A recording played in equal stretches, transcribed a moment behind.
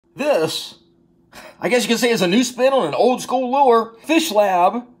This, I guess you can say, is a new spin on an old school lure.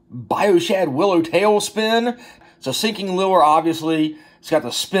 FishLab Bioshad Willow Tailspin. It's a sinking lure, obviously. It's got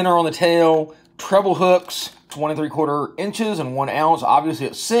the spinner on the tail, treble hooks. It's 1 3/4 inches and 1 ounce. Obviously,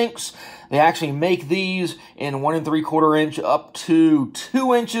 it sinks. They actually make these in 1 3/4 inch up to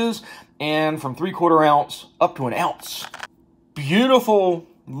 2 inches, and from 3/4 ounce up to 1 ounce. Beautiful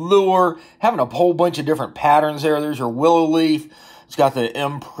lure, having a whole bunch of different patterns there. There's your willow leaf. It's got the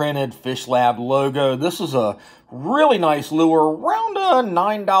imprinted FishLab logo. This is a really nice lure, around a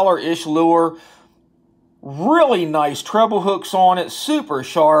 $9-ish lure. Really nice treble hooks on it, super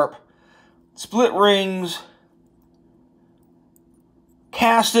sharp. Split rings.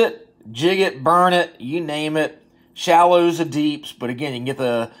 Cast it, jig it, burn it, you name it. Shallows to deeps, but again, you can get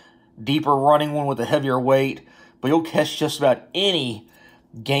the deeper running one with a heavier weight, but you'll catch just about any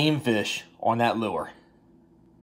game fish on that lure.